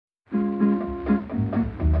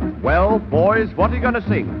Well, boys, what are you gonna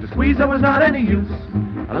sing? To squeeze there was not any use.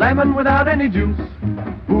 A lemon without any juice.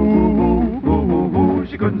 Boo, boo, boo, boo.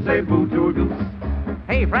 She couldn't say boo to a goose.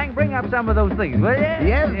 Hey, Frank, bring up some of those things, will you?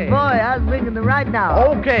 Yes, boy, I was thinking them right now.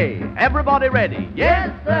 Okay, everybody ready?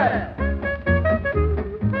 Yes, sir.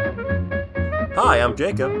 Hi, I'm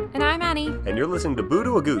Jacob. And I'm Annie. And you're listening to Boo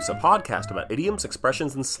to a Goose, a podcast about idioms,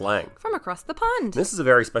 expressions, and slang. From across the pond. This is a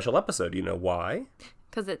very special episode. You know why?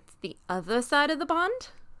 Because it's the other side of the pond?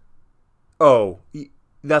 Oh,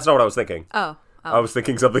 that's not what I was thinking. Oh. I was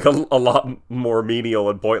thinking something a lot more menial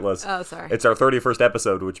and pointless. Oh, sorry. It's our 31st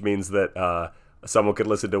episode, which means that someone could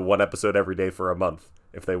listen to one episode every day for a month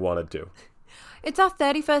if they wanted to. It's our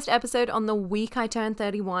 31st episode on the week I turned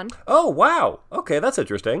 31. Oh, wow. Okay, that's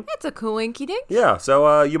interesting. It's a cool inky dink. Yeah,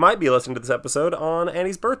 so you might be listening to this episode on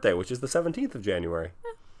Annie's birthday, which is the 17th of January.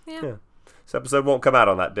 Yeah. This episode won't come out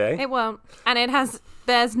on that day. It won't. And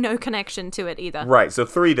there's no connection to it either. Right, so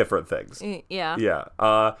 3 different things. Yeah.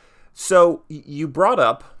 Yeah. So you brought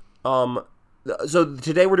up, so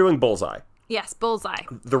today we're doing Bullseye. Yes, Bullseye.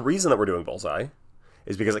 The reason that we're doing Bullseye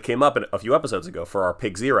is because it came up a few episodes ago for our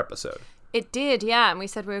Pig's Ear episode. It did, yeah, and we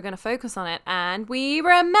said we were going to focus on it, and we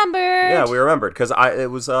remembered. Yeah, we remembered, because it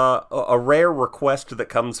was a rare request that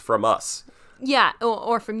comes from us. Yeah,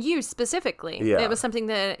 or from you specifically. Yeah. It was something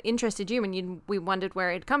that interested you, and we wondered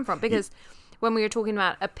where it'd come from. Because when we were talking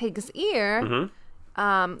about a pig's ear,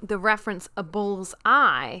 the reference a bull's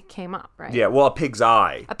eye came up, right? Yeah, well, a pig's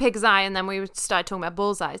eye. A pig's eye, and then we started talking about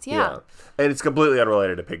bullseyes. Yeah. And it's completely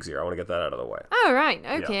unrelated to Pig's Ear. I want to get that out of the way. Oh, right.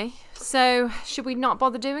 Okay. Yeah. So, should we not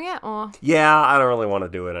bother doing it, or? Yeah, I don't really want to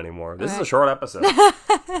do it anymore. This is a short episode.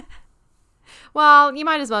 Well, you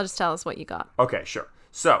might as well just tell us what you got. Okay, sure.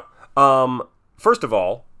 So, first of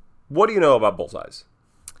all, what do you know about bullseyes?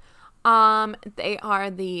 They are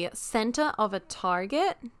the center of a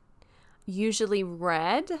target, usually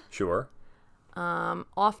red. Sure.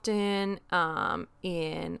 Often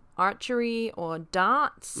in archery or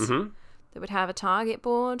darts, they would have a target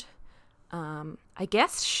board. I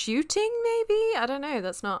guess shooting, maybe? I don't know.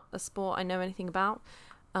 That's not a sport I know anything about.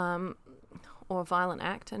 Or a violent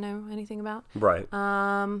act I know anything about. Right.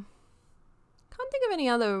 Can't think of any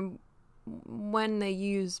other when they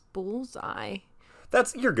use bullseye.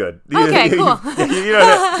 You're good. Okay, cool. You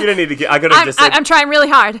don't need to. I could have just said. I'm trying really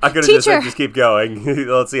hard. I could have just said, just keep going.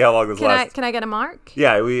 Let's see how long this lasts. Can I get a mark?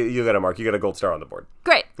 Yeah, you got a mark. You got a gold star on the board.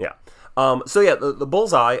 Great. Yeah. So yeah, the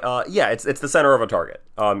bullseye. It's the center of a target.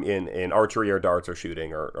 In archery or darts or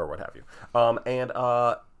shooting or what have you.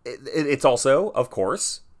 It's also, of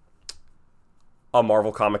course, a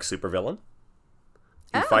Marvel Comics supervillain.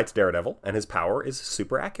 He fights Daredevil, and his power is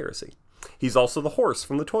super accuracy. He's also the horse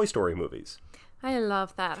from the Toy Story movies. I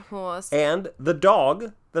love that horse. And the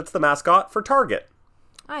dog that's the mascot for Target.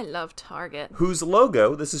 I love Target. Whose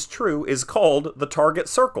logo, this is true, is called the Target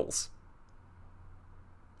Circles.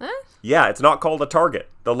 Huh? Yeah, it's not called a Target.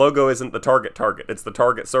 The logo isn't the Target, it's the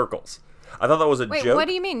Target Circles. I thought that was a joke. Wait, what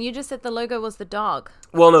do you mean? You just said the logo was the dog.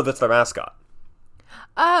 Well, no, that's their mascot.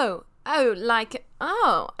 Oh,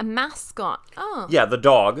 a mascot. Oh. Yeah, the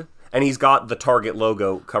dog. And he's got the Target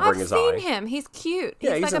logo covering his eye. I've seen him. He's cute.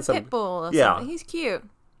 Yeah, he's like a pit bull or something. He's cute.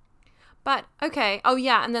 But, okay. Oh,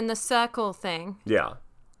 yeah. And then the circle thing. Yeah.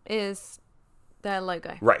 Is their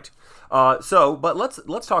logo. Right. But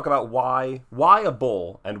let's talk about why a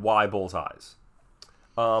bull and why bull's eyes.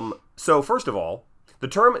 So first of all, the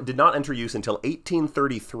term did not enter use until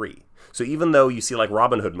 1833. So even though you see like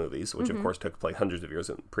Robin Hood movies, which of course took place hundreds of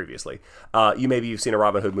years previously, you've seen a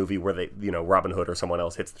Robin Hood movie where Robin Hood or someone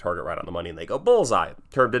else hits the target right on the money and they go bullseye. The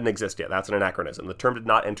term didn't exist yet. That's an anachronism. The term did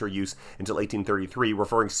not enter use until 1833,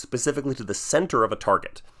 referring specifically to the center of a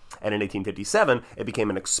target. And in 1857, it became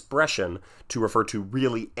an expression to refer to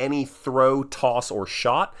really any throw, toss, or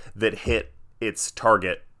shot that hit its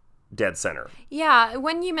target dead center. Yeah,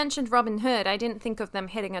 when you mentioned Robin Hood, I didn't think of them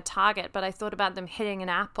hitting a target, but I thought about them hitting an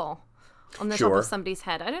apple on the top of somebody's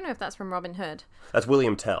head. I don't know if that's from Robin Hood. That's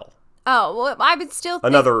William Tell. Oh, well, I would still think...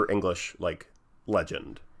 Another English,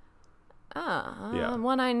 legend.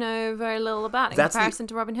 One I know very little about in comparison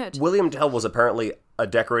to Robin Hood. William Tell was apparently a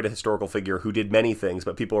decorated historical figure who did many things,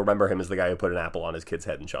 but people remember him as the guy who put an apple on his kid's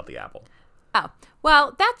head and shot the apple. Oh,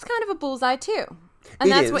 well, that's kind of a bullseye too. And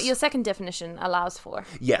it that's is. What your second definition allows for.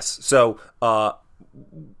 Yes. So, since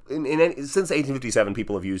 1857,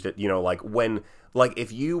 people have used it,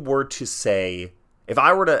 if you were to say, if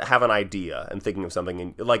I were to have an idea and thinking of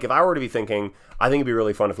something, if I were to be thinking, I think it'd be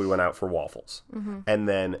really fun if we went out for waffles. And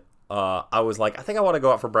then I was like, I think I want to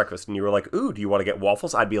go out for breakfast. And you were like, ooh, do you want to get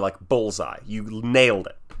waffles? I'd be like, bullseye. You nailed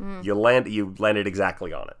it. You landed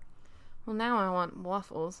exactly on it. Well, now I want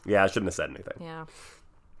waffles. Yeah, I shouldn't have said anything. Yeah.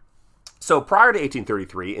 So prior to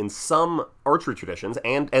 1833, in some archery traditions,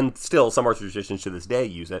 and still some archery traditions to this day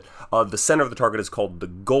use it, the center of the target is called the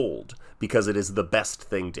gold because it is the best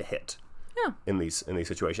thing to hit in these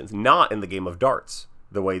situations. Not in the game of darts,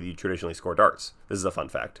 the way that you traditionally score darts. This is a fun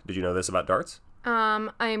fact. Did you know this about darts? I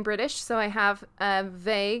am British, so I have a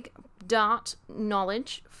vague dart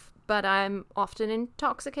knowledge, but I'm often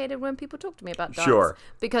intoxicated when people talk to me about darts. Sure.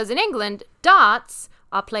 Because in England, darts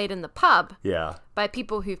are played in the pub Yeah. by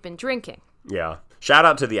people who've been drinking. Yeah. Shout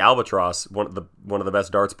out to the Albatross, one of the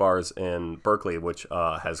best darts bars in Berkeley, which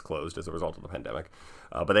has closed as a result of the pandemic.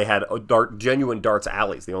 But they had genuine darts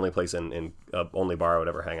alleys, the only place only bar I would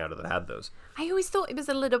ever hang out at that had those. I always thought it was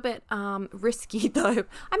a little bit risky, though.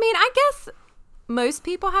 I mean, I guess most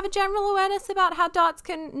people have a general awareness about how darts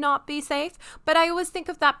can not be safe, but I always think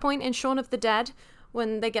of that point in Shaun of the Dead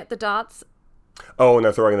when they get the darts. Oh, and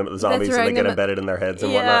they're throwing them at the zombies and they get embedded in their heads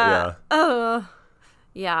and whatnot. Yeah.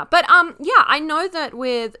 Yeah, but I know that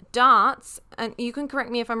with darts, and you can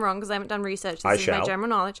correct me if I'm wrong because I haven't done research. This is my general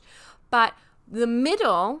knowledge, but the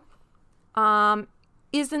middle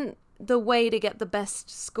isn't the way to get the best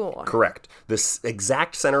score. Correct. This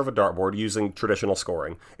exact center of a dartboard using traditional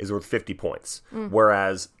scoring is worth 50 points,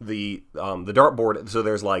 whereas the dartboard, so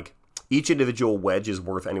there's like each individual wedge is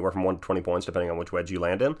worth anywhere from 1 to 20 points, depending on which wedge you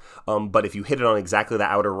land in. But if you hit it on exactly the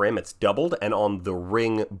outer rim, it's doubled, and on the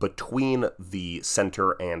ring between the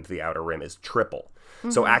center and the outer rim is triple.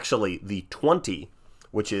 So actually, the 20,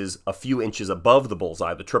 which is a few inches above the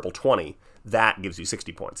bullseye, the triple 20, that gives you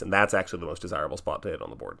 60 points, and that's actually the most desirable spot to hit on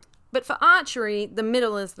the board. But for archery, the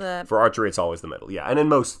middle is the... For archery, it's always the middle, yeah. And in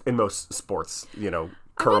most sports,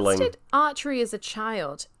 curling... I once did archery as a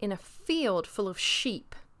child in a field full of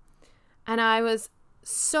sheep. And I was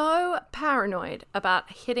so paranoid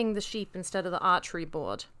about hitting the sheep instead of the archery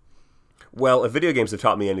board. Well, if video games have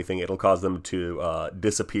taught me anything, it'll cause them to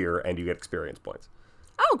disappear and you get experience points.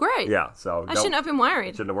 Oh, great. Yeah, so... I shouldn't have been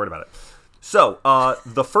worried. Shouldn't have worried about it. So,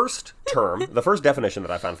 the first definition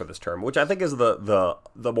that I found for this term, which I think is the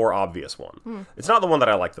more obvious one. It's not the one that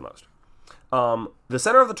I like the most. The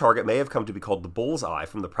center of the target may have come to be called the bull's eye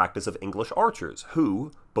from the practice of English archers,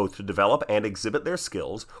 who, both to develop and exhibit their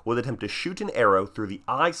skills, would attempt to shoot an arrow through the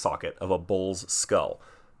eye socket of a bull's skull.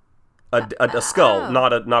 A skull,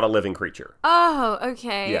 not a living creature. Oh,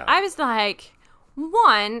 okay. Yeah. I was like,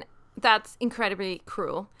 1, that's incredibly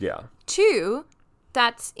cruel. Yeah. 2,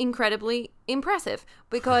 that's incredibly impressive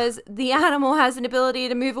because the animal has an ability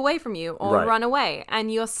to move away from you or run away,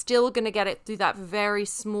 and you're still going to get it through that very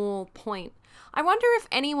small point. I wonder if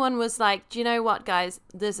anyone was like, do you know what, guys?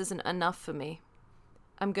 This isn't enough for me.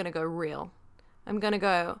 I'm going to go real. I'm going to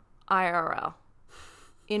go IRL.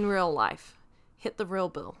 In real life. Hit the real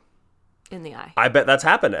bill in the eye. I bet that's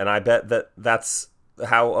happened, and I bet that's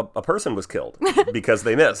how a person was killed because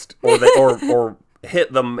they missed or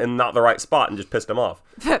hit them in not the right spot and just pissed them off.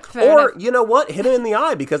 Or, you know what? Hit him in the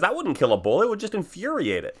eye because that wouldn't kill a bull. It would just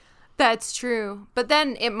infuriate it. That's true. But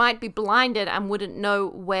then it might be blinded and wouldn't know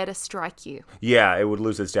where to strike you. Yeah, it would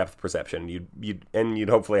lose its depth perception. You'd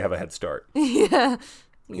hopefully have a head start. Yeah.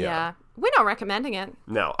 We're not recommending it.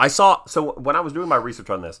 No. So when I was doing my research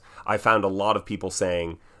on this, I found a lot of people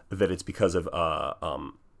saying that it's because of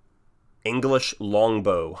English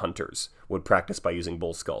longbow hunters would practice by using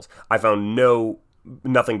bull skulls. I found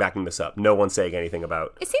nothing backing this up. No one saying anything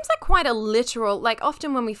about... It seems like quite a literal... Like,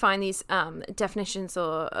 often when we find these definitions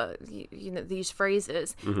or, these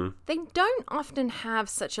phrases, they don't often have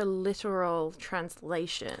such a literal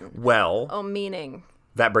translation. Well... Or meaning.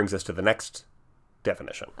 That brings us to the next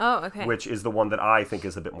definition. Oh, okay. Which is the one that I think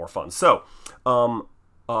is a bit more fun. So,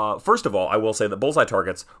 first of all, I will say that bullseye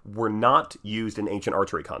targets were not used in ancient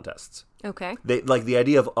archery contests. Okay. The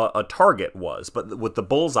idea of a target was, but with the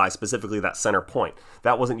bullseye, specifically that center point,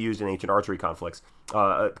 that wasn't used in ancient archery contests,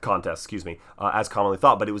 as commonly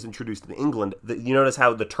thought, but it was introduced in England. You notice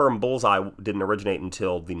how the term bullseye didn't originate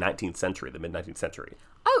until the 19th century, the mid-19th century.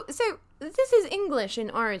 Oh, so this is English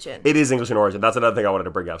in origin. It is English in origin. That's another thing I wanted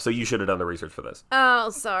to bring up. So you should have done the research for this.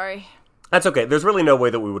 Oh, sorry. That's okay. There's really no way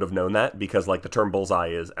that we would have known that because, the term bullseye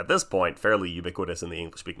is, at this point, fairly ubiquitous in the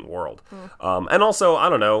English-speaking world. And also, I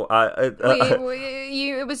don't know.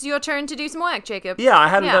 It was your turn to do some work, Jacob. Yeah, I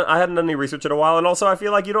hadn't done any research in a while, and also I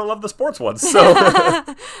feel like you don't love the sports ones, so...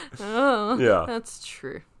 Yeah. That's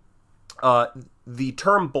true. The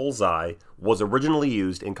term bullseye was originally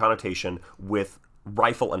used in connotation with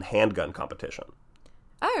rifle and handgun competition.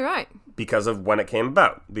 Oh, right. Because of when it came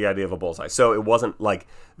about, the idea of a bullseye. So it wasn't like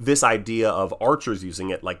this idea of archers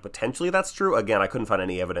using it, potentially that's true. Again, I couldn't find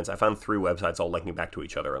any evidence. I found 3 websites all linking back to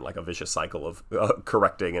each other in a vicious cycle of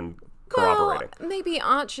correcting and corroborating. Well, maybe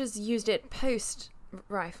archers used it post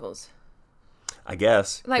rifles. I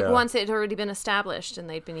guess. Like, yeah. once it had already been established and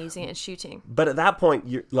they'd been using it in shooting. But at that point,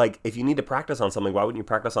 you're like, if you need to practice on something, why wouldn't you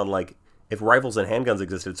practice on, like, if rifles and handguns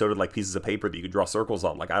existed, so did, like, pieces of paper that you could draw circles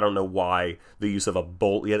on. Like, I don't know why the use of a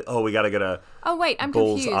bolt. We got to get a Oh, wait, I'm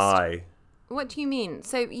bull's confused. eye. What do you mean?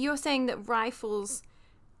 So you're saying that rifles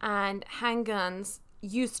and handguns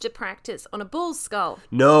used to practice on a bull's skull?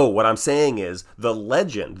 No, what I'm saying is the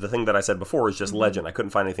legend, the thing that I said before is just legend. I couldn't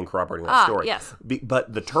find anything corroborating that story. Yes.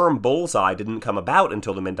 But the term bullseye didn't come about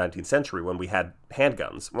until the mid-19th century when we had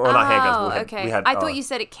handguns. Well, not handguns. But okay. we had, I thought you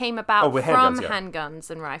said it came about with from handguns, yeah. handguns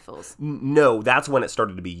and rifles. No, that's when it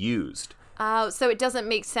started to be used. Oh, so it doesn't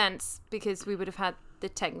make sense because we would have had the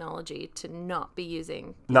technology to not be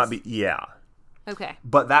using... Yeah. Okay.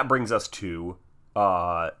 But that brings us to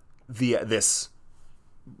this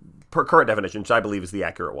current definition, which I believe is the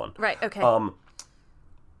accurate one. Right, okay.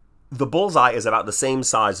 The bullseye is about the same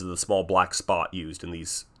size as the small black spot used in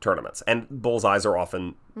these tournaments. And bullseyes are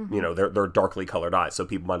often, they're darkly colored eyes. So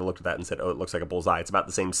people might have looked at that and said, oh, it looks like a bullseye. It's about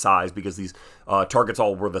the same size because these targets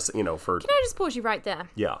all were for... Can I just pause you right there?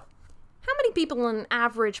 Yeah. How many people in an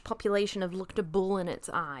average population have looked a bull in its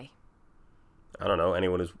eye? I don't know.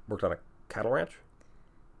 Anyone who's worked on a cattle ranch?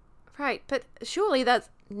 Right, but surely that's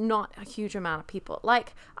not a huge amount of people.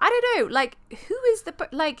 Like, I don't know, like, who is the...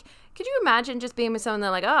 Like, could you imagine just being with someone,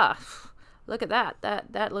 they're like, look at that.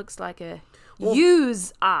 That looks like a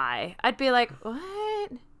ewe's eye. I'd be like,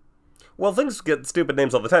 what? Well, things get stupid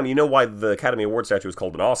names all the time. You know why the Academy Award statue is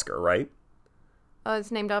called an Oscar, right? Oh,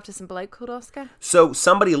 it's named after some bloke called Oscar? So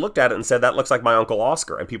somebody looked at it and said, that looks like my Uncle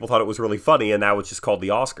Oscar, and people thought it was really funny, and now it's just called the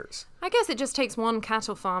Oscars. I guess it just takes one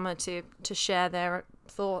cattle farmer to share their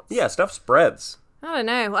thoughts. Yeah, stuff spreads. I don't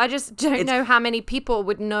know. I just don't know how many people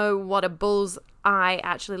would know what a bull's eye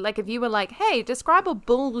actually... Like, if you were like, hey, describe a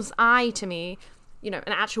bull's eye to me, an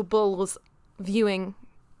actual bull's viewing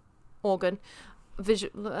organ,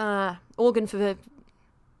 organ for the...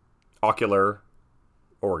 Ocular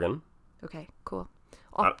organ. Okay, cool.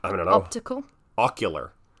 I don't know. Optical?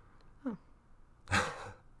 Ocular.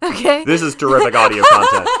 Okay. This is terrific audio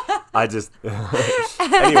content. I just...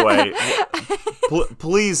 Anyway,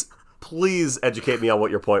 please educate me on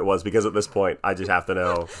what your point was, because at this point, I just have to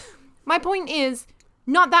know. My point is,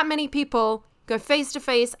 not that many people go face to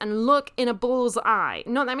face and look in a bull's eye.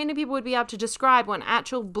 Not that many people would be able to describe what an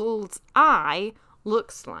actual bull's eye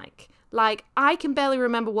looks like. Like, I can barely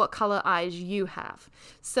remember what color eyes you have.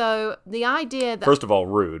 So, the idea that... First of all,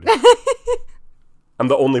 rude. I'm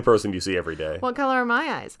the only person you see every day. What color are my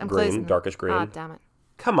eyes? I'm green, closing them. darkish green. Ah, damn it.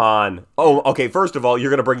 Come on. Oh, okay, first of all, you're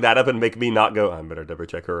going to bring that up and make me not go, I better double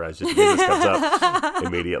check her eyes just in case this comes up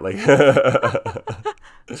immediately.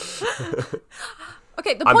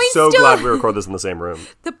 Okay, the I'm point so still... glad we record this in the same room.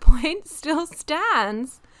 The point still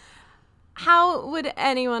stands. How would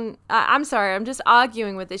anyone... I'm sorry, I'm just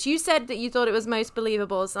arguing with this. You said that you thought it was most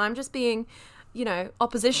believable, so I'm just being,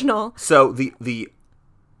 oppositional. So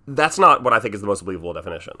that's not what I think is the most believable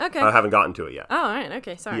definition. Okay. I haven't gotten to it yet. Oh, all right,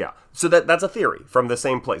 okay, sorry. Yeah. So that's a theory from the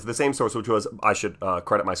same place, the same source, which was, I should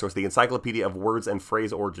credit my source, the Encyclopedia of Words and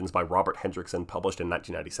Phrase Origins by Robert Hendrickson, published in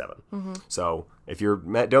 1997. Mm-hmm. So if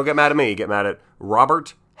don't get mad at me, get mad at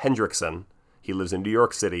Robert Hendrickson. He lives in New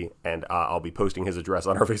York City, and I'll be posting his address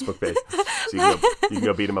on our Facebook page. So you can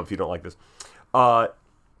go beat him up if you don't like this. But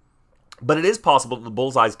it is possible that the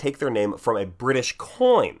bullseyes take their name from a British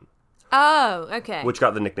coin. Oh, okay. Which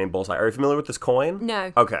got the nickname bullseye. Are you familiar with this coin?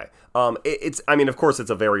 No. Okay. Of course,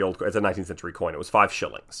 it's a very old, it's a 19th century coin. It was 5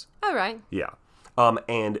 shillings. Oh, right. Yeah.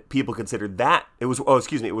 And people considered that, it was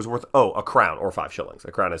worth, a crown or 5 shillings.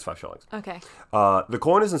 A crown is 5 shillings. Okay. The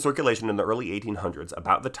coin is in circulation in the early 1800s,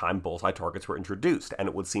 about the time bullseye targets were introduced, and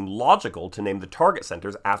it would seem logical to name the target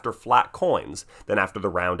centers after flat coins than after the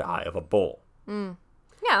round eye of a bull. Mm.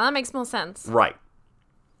 Yeah, that makes more sense. Right.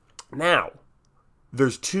 Now,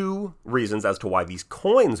 there's 2 reasons as to why these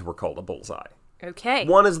coins were called a bullseye. Okay.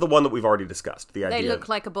 One is the one that we've already discussed. The idea They look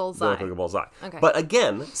like a bullseye. They look like a bullseye. Okay. But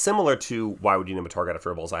again, similar to why would you name a target after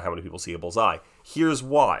a bullseye? How many people see a bullseye? Here's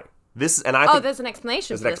why. There's an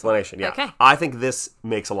explanation. There's an explanation. Yeah. Okay. I think this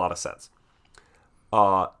makes a lot of sense.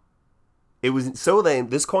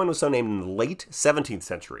 This coin was so named in the late 17th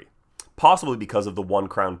century, possibly because of the 1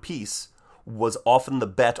 crown piece was often the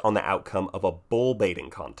bet on the outcome of a bull baiting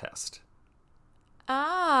contest.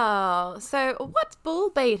 Oh, so what's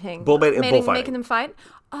bull baiting? Bullfighting. Making them fight?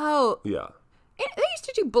 Oh. Yeah. They used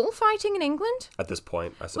to do bullfighting in England? At this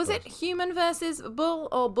point, I suppose. Was it human versus bull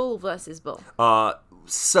or bull versus bull?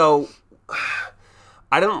 So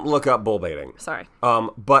I didn't look up bull baiting. Sorry.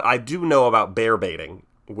 But I do know about bear baiting,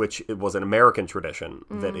 which it was an American tradition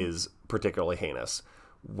that is particularly heinous,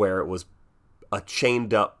 where it was a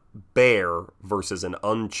chained up bear versus an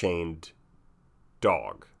unchained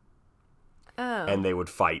dog. Oh. And they would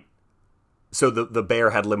fight. So the bear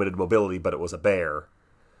had limited mobility, but it was a bear.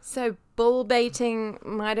 So bull baiting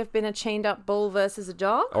might have been a chained up bull versus a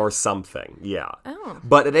dog? Or something, yeah. Oh.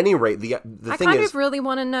 But at any rate, the I thing kind is... of really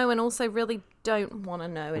want to know and also really don't want to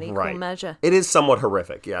know in equal measure. It is somewhat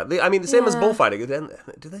horrific, yeah. I mean, the same as Yeah. bullfighting.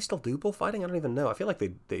 Do they still do bullfighting? I don't even know. I feel like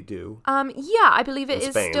they do. Yeah, I believe it In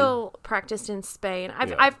is Spain. still practiced in Spain.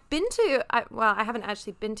 Yeah. I've been to, I haven't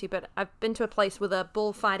actually been to, but I've been to a place with a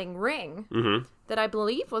bullfighting ring that I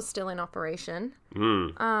believe was still in operation.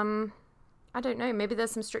 I don't know. Maybe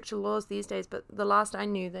there's some stricter laws these days, but the last I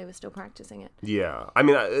knew, they were still practicing it. Yeah. I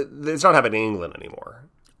mean, it's not happening in England anymore.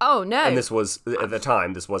 Oh, no. And this was, at the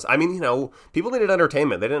time, I mean, people needed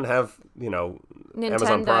entertainment. They didn't have, Amazon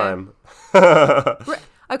Nintendo. Prime.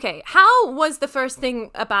 Okay, how was the first thing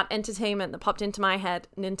about entertainment that popped into my head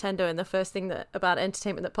Nintendo, and the first thing about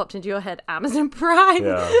entertainment that popped into your head Amazon Prime?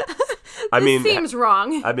 Yeah. This seems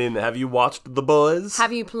wrong. I mean, have you watched The Boys?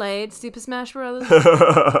 Have you played Super Smash Brothers?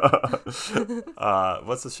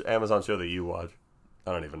 What's the Amazon show that you watch?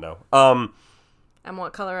 I don't even know. And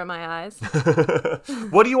what color are my eyes?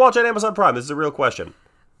 What do you watch on Amazon Prime? This is a real question.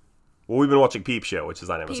 Well, we've been watching Peep Show, which is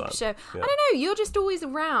on Amazon. Peep Show. Yeah. I don't know. You're just always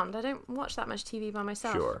around. I don't watch that much TV by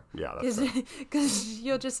myself. Sure. Yeah, that's fair. Because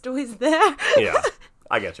you're just always there. Yeah,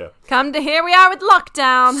 I get you. Come to here we are with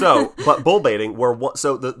lockdown. So, but bull baiting,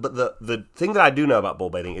 the thing that I do know about bull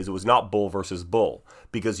baiting is it was not bull versus bull,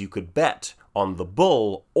 because you could bet on the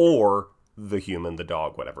bull or the human, the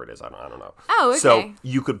dog, whatever it is. I don't know. Oh, okay. So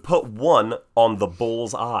you could put one on the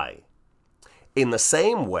bull's eye, in the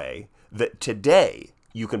same way that today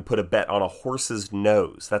you can put a bet on a horse's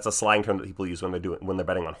nose. That's a slang term that people use when they're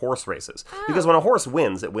betting on horse races. Oh. Because when a horse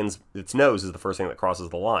wins, its nose is the first thing that crosses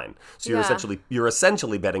the line. So Yeah. you're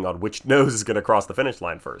essentially betting on which nose is going to cross the finish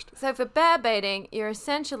line first. So for bear baiting, you're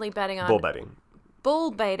essentially betting on... Bull betting.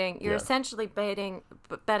 Bull baiting, you're Yeah. essentially betting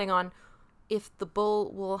on if the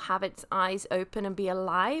bull will have its eyes open and be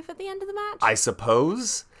alive at the end of the match? I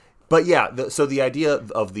suppose. But yeah, so the idea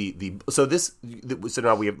of so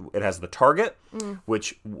now it has the target,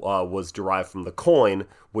 which was derived from the coin,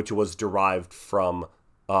 which was derived from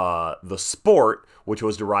the sport, which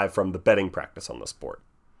was derived from the betting practice on the sport.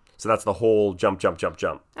 So that's the whole jump,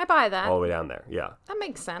 I buy that. all the way down there. Yeah, That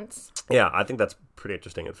makes sense. yeah, I think that's pretty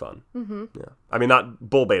interesting and fun. Mm-hmm. Yeah, I mean, not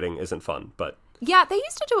bull baiting isn't fun, but Yeah, they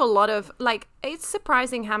used to do a lot of, it's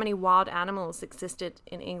surprising how many wild animals existed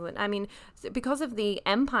in England. I mean, because of the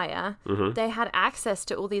empire, they had access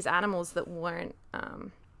to all these animals that weren't,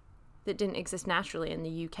 that didn't exist naturally in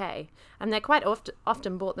the UK. And they quite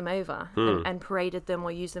often brought them over and paraded them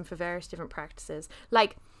or used them for various different practices.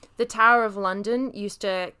 Like, the Tower of London used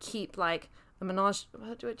to keep, a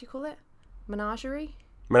what do you call it? Menagerie?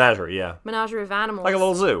 menagerie, yeah, Menagerie of animals. like a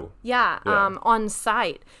little zoo. Yeah, Yeah. on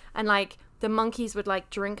site. And, the monkeys would,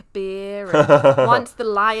 drink beer. And once the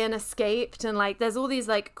lion escaped. And, there's all these,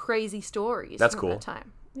 crazy stories That's from cool. that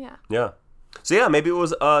time. Yeah. Yeah. So yeah, maybe it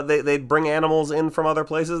was they'd bring animals in from other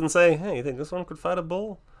places and say, hey, you think this one could fight a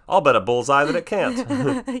bull? I'll bet a bull's eye that it can't.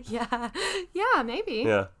 Yeah. Yeah, maybe.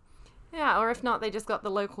 Yeah. Yeah, or if not, they just got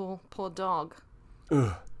the local poor dog.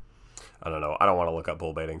 I don't know. I don't want to look up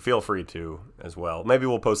bull baiting. Feel free to as well. Maybe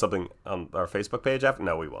we'll post something on our Facebook page after.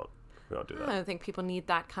 No, we won't. We won't do I that. don't think people need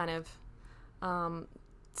that kind of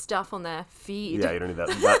stuff on their feed. Yeah, you don't need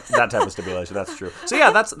that type of stimulation. That's true. So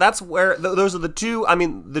yeah, that's where those are the two. I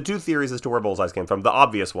mean, the two theories as to where bullseyes came from. The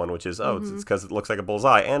obvious one, which is it's because it looks like a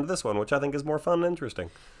bullseye, and this one, which I think is more fun and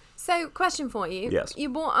interesting. So, question for you. Yes. You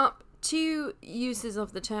brought up two uses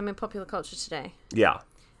of the term in popular culture today. Yeah.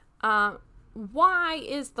 Why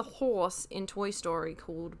is the horse in Toy Story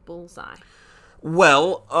called Bullseye?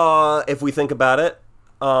 Well, if we think about it,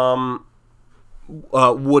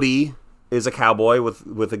 Woody is a cowboy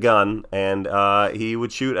with a gun, and he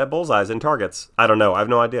would shoot at bullseyes and targets. I don't know. I have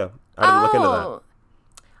no idea. I didn't look into that.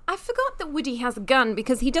 I forgot that Woody has a gun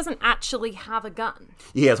because he doesn't actually have a gun.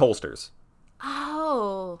 He has holsters.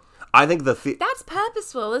 Oh. I think That's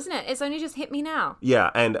purposeful, isn't it? It's only just hit me now. Yeah,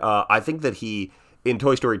 and I think that in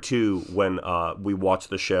Toy Story 2, when we watch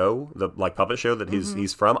the show, the puppet show that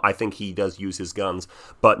he's from, I think he does use his guns.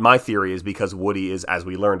 But my theory is because Woody is, as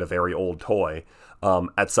we learned, a very old toy.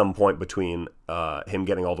 At some point between him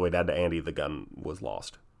getting all the way down to Andy, the gun was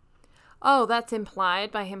lost. Oh, that's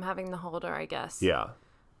implied by him having the holder, I guess. Yeah.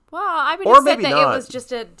 Well, I would Or have said maybe that not. it was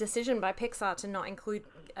just a decision by Pixar to not include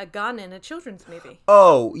a gun in a children's movie.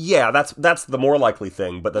 Oh, yeah, that's the more likely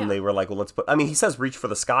thing. But then Yeah. they were like, well, let's put... I mean, he says reach for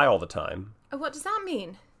the sky all the time. Oh, what does that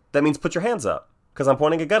mean? That means put your hands up, because I'm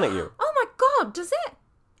pointing a gun at you. Oh my God, does it?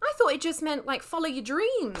 I thought it just meant, like, follow your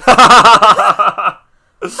dreams. No, I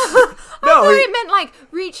thought it meant, like,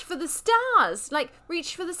 reach for the stars. Like,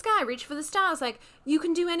 reach for the sky, reach for the stars. Like, you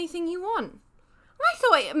can do anything you want.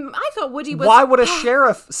 I thought Woody was... Why would a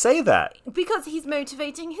sheriff say that? Because he's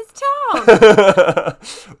motivating his town.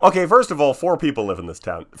 Okay, first of all, 4 people live in this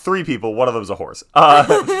town. 3 people, one of them's a horse. Yeah,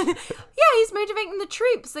 he's motivating the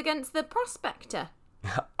troops against the prospector.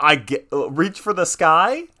 I get... reach for the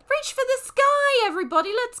sky? Reach for the sky,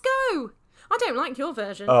 everybody, let's go. I don't like your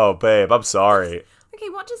version. Oh, babe, I'm sorry. Okay,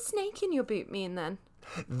 what does snake in your boot mean then?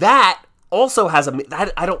 That also has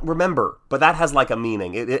that I don't remember, but that has like a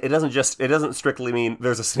meaning. It doesn't strictly mean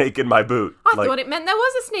there's a snake in my boot. I thought it meant there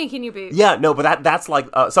was a snake in your boot. Yeah, no, but that's like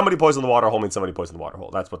somebody poisoned the water hole means somebody poisoned the water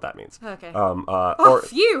hole. That's what that means. Okay. Or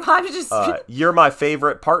phew! I was just. You're my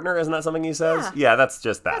favorite partner. Isn't that something he says? Yeah, that's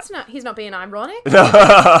just that. That's not. He's not being ironic.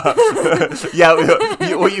 Yeah,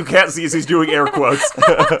 what you can't see is he's doing air quotes.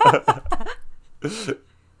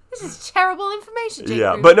 This is terrible information, Jake.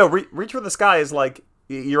 Yeah, but no, reach for the sky is like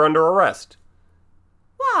you're under arrest.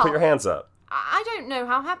 Wow. Put your hands up. I don't know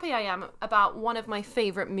how happy I am about one of my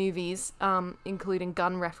favorite movies, including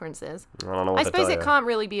gun references. I don't know what I to suppose tell it you. can't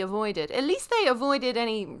really be avoided. At least they avoided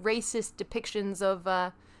any racist depictions of,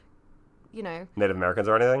 Native Americans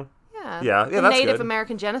or anything? Yeah, the that's Native good.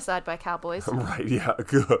 American genocide by cowboys. Right, yeah.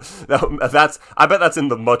 I bet that's in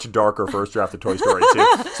the much darker first draft of Toy Story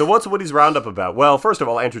 2. So what's Woody's Roundup about? Well, first of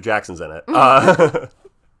all, Andrew Jackson's in it.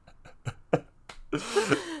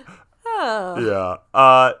 Yeah.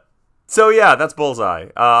 So yeah, that's Bullseye.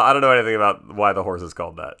 I don't know anything about why the horse is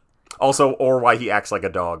called that. Also, or why he acts like a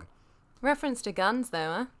dog. Reference to guns,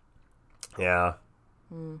 though, huh? Yeah.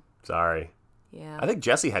 Sorry. Yeah. I think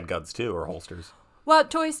Jessie had guns too, or holsters. Well,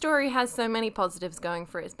 Toy Story has so many positives going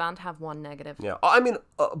for it, it's bound to have one negative. Yeah. I mean,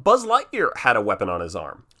 Buzz Lightyear had a weapon on his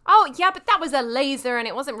arm. Oh, yeah, but that was a laser and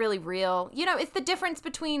it wasn't really real. You know, it's the difference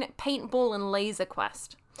between paintball and Laser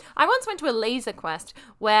Quest. I once went to a Laser Quest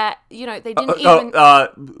where, they didn't even...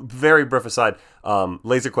 Very brief aside,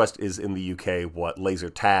 Laser Quest is in the UK what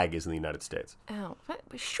Laser Tag is in the United States. Oh,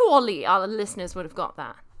 surely our listeners would have got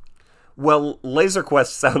that. Well, Laser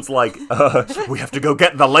Quest sounds like, we have to go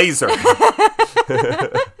get the laser.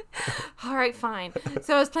 All right, fine.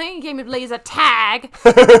 So I was playing a game of laser tag,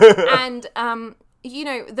 and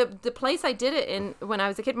the place I did it in when I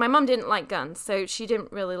was a kid, my mum didn't like guns, so she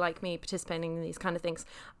didn't really like me participating in these kind of things.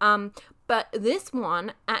 But this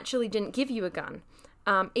one actually didn't give you a gun.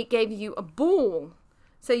 It gave you a ball.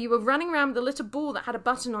 So you were running around with a little ball that had a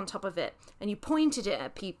button on top of it, and you pointed it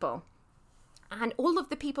at people. And all of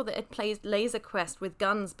the people that had played Laser Quest with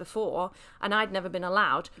guns before, and I'd never been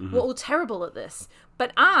allowed, were all terrible at this.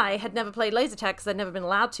 But I had never played laser tag because I'd never been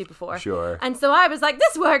allowed to before. Sure. And so I was like,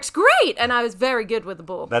 this works great! And I was very good with the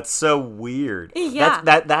ball. That's so weird. Yeah.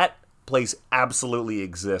 That place absolutely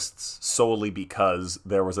exists solely because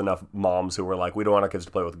there was enough moms who were like, we don't want our kids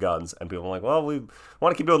to play with guns. And people were like, well, we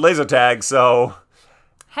want to keep doing laser tag, so...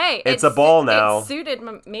 Hey, it's a ball now. It suited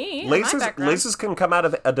me. My background. Lasers can come out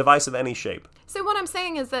of a device of any shape. So what I'm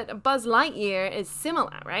saying is that Buzz Lightyear is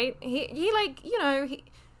similar, right?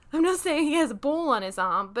 I'm not saying he has a ball on his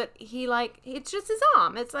arm, but it's just his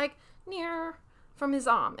arm. It's like near from his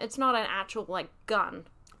arm. It's not an actual gun.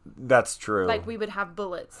 That's true. Like we would have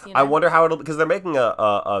bullets. I wonder how it'll, because they're making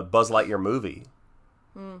a Buzz Lightyear movie.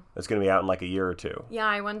 It's going to be out in a year or two. Yeah,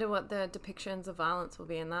 I wonder what the depictions of violence will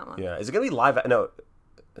be in that one. Yeah, is it going to be live? No.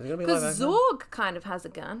 Because Zorg kind of has a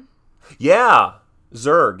gun. Yeah,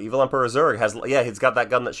 Zurg, Evil Emperor Zurg he's got that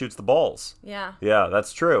gun that shoots the balls. Yeah. Yeah,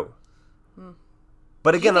 that's true.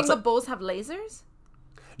 But again, Do you think the balls have lasers?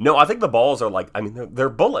 No, I think the balls are they're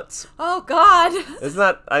bullets. Oh God! Isn't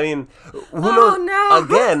that? I mean, who knows? No.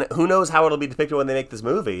 Again, who knows how it'll be depicted when they make this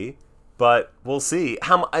movie? But we'll see.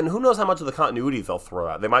 And who knows how much of the continuity they'll throw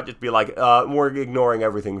out? They might just be like, we're ignoring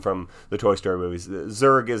everything from the Toy Story movies.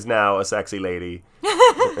 Zurg is now a sexy lady.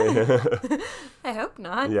 I hope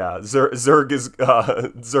not. Yeah, Zurg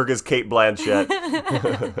is Kate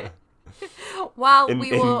Blanchett. Well, in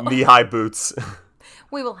knee-high boots.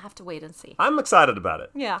 We will have to wait and see. I'm excited about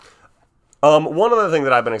it. Yeah. One other thing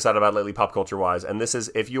that I've been excited about lately, pop culture-wise, and this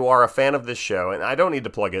is if you are a fan of this show, and I don't need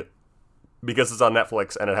to plug it, because it's on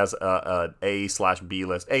Netflix and it has a A/B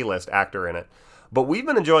list, A-list actor in it. But we've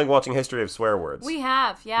been enjoying watching History of Swear Words. We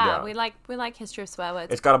have, yeah. We like History of Swear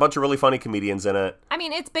Words. It's got a bunch of really funny comedians in it. I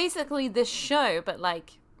mean, it's basically this show, but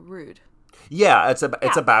rude. Yeah, it's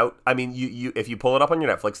about. I mean, you if you pull it up on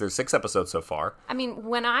your Netflix, there's 6 episodes so far. I mean,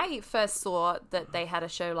 when I first saw that they had a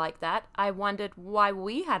show like that, I wondered why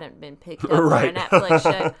we hadn't been picked up Right. for a Netflix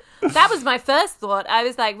show. That was my first thought. I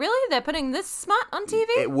was like, really? They're putting this smut on TV?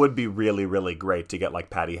 It would be really, really great to get like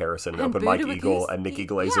Patty Harrison and Open Mike Boo to a Eagle Goose. and Nikki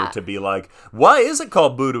Glazer Yeah. to be like, why is it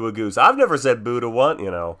called Boo to a Goose? I've never said Boo to one,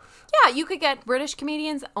 you know. Yeah, you could get British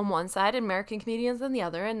comedians on one side and American comedians on the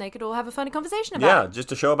other, and they could all have a funny conversation about Yeah, it.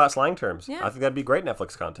 just a show about slang terms. Yeah. I think that'd be great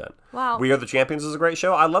Netflix content. Wow. We Are the Champions is a great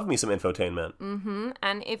show. I love me some infotainment.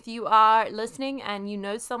 And if you are listening and you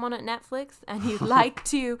know someone at Netflix and you'd like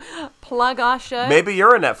to plug our show, Maybe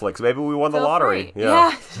you're a Netflix. Maybe we won the feel lottery. free.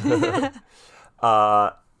 Yeah.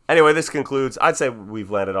 Anyway, this concludes. I'd say we've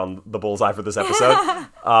landed on the bullseye for this episode.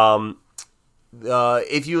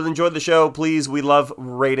 If you enjoyed the show, please, we love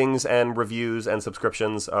ratings and reviews and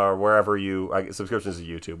subscriptions wherever subscriptions to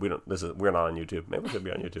YouTube. We're not on YouTube. Maybe we should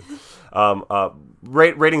be on YouTube.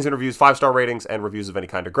 Ratings and reviews, 5-star ratings and reviews of any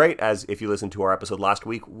kind are great. As if you listened to our episode last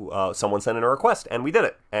week, someone sent in a request and we did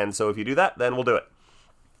it. And so if you do that, then we'll do it.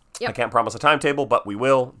 Yep. I can't promise a timetable, but we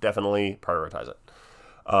will definitely prioritize it.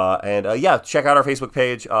 Check out our Facebook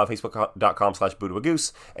page,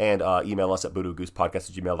 facebook.com/bootoagoose, and email us at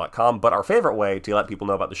bootoagoosepodcast@gmail.com. But our favorite way to let people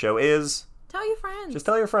know about the show is tell your friends. just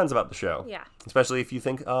tell your friends about the show. Yeah. Especially if you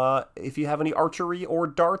think, if you have any archery or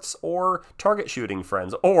darts or target shooting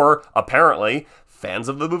friends, or apparently fans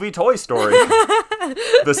of the movie Toy Story,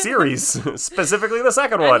 the series, specifically the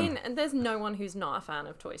second one. I mean, there's no one who's not a fan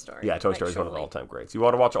of Toy Story. Yeah, Toy Story is one of the all-time greats. You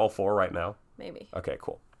want to watch all 4 right now? Maybe. Okay,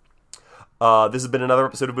 cool. This has been another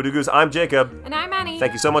episode of Voodoo Goose. I'm Jacob. And I'm Annie.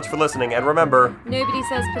 Thank you so much for listening, and remember... Nobody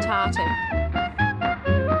says potato.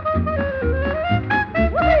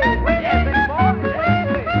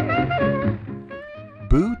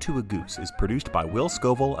 Boo to a Goose is produced by Will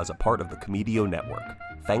Scoville as a part of the Comedio Network.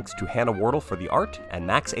 Thanks to Hannah Wardle for the art and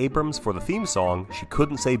Max Abrams for the theme song, She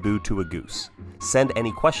Couldn't Say Boo to a Goose. Send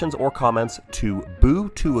any questions or comments to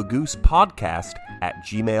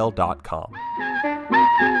bootoagoosepodcast@gmail.com.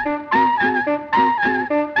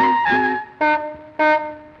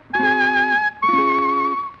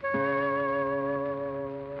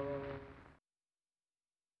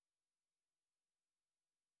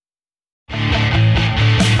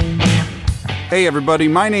 Hey everybody,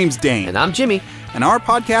 my name's Dane. And I'm Jimmy. And our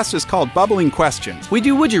podcast is called Bubbling Questions, We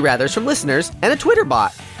do Would You Rathers from listeners and a Twitter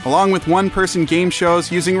bot. along with one-person game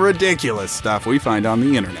shows using ridiculous stuff we find on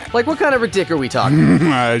the internet. Like, what kind of ridic are we talking?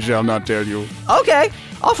 I shall not tell you. Okay,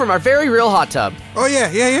 all from our very real hot tub. Oh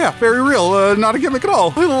yeah, very real, not a gimmick at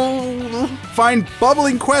all. Find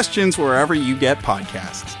Bubbling Questions wherever you get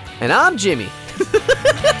podcasts. And I'm Jimmy.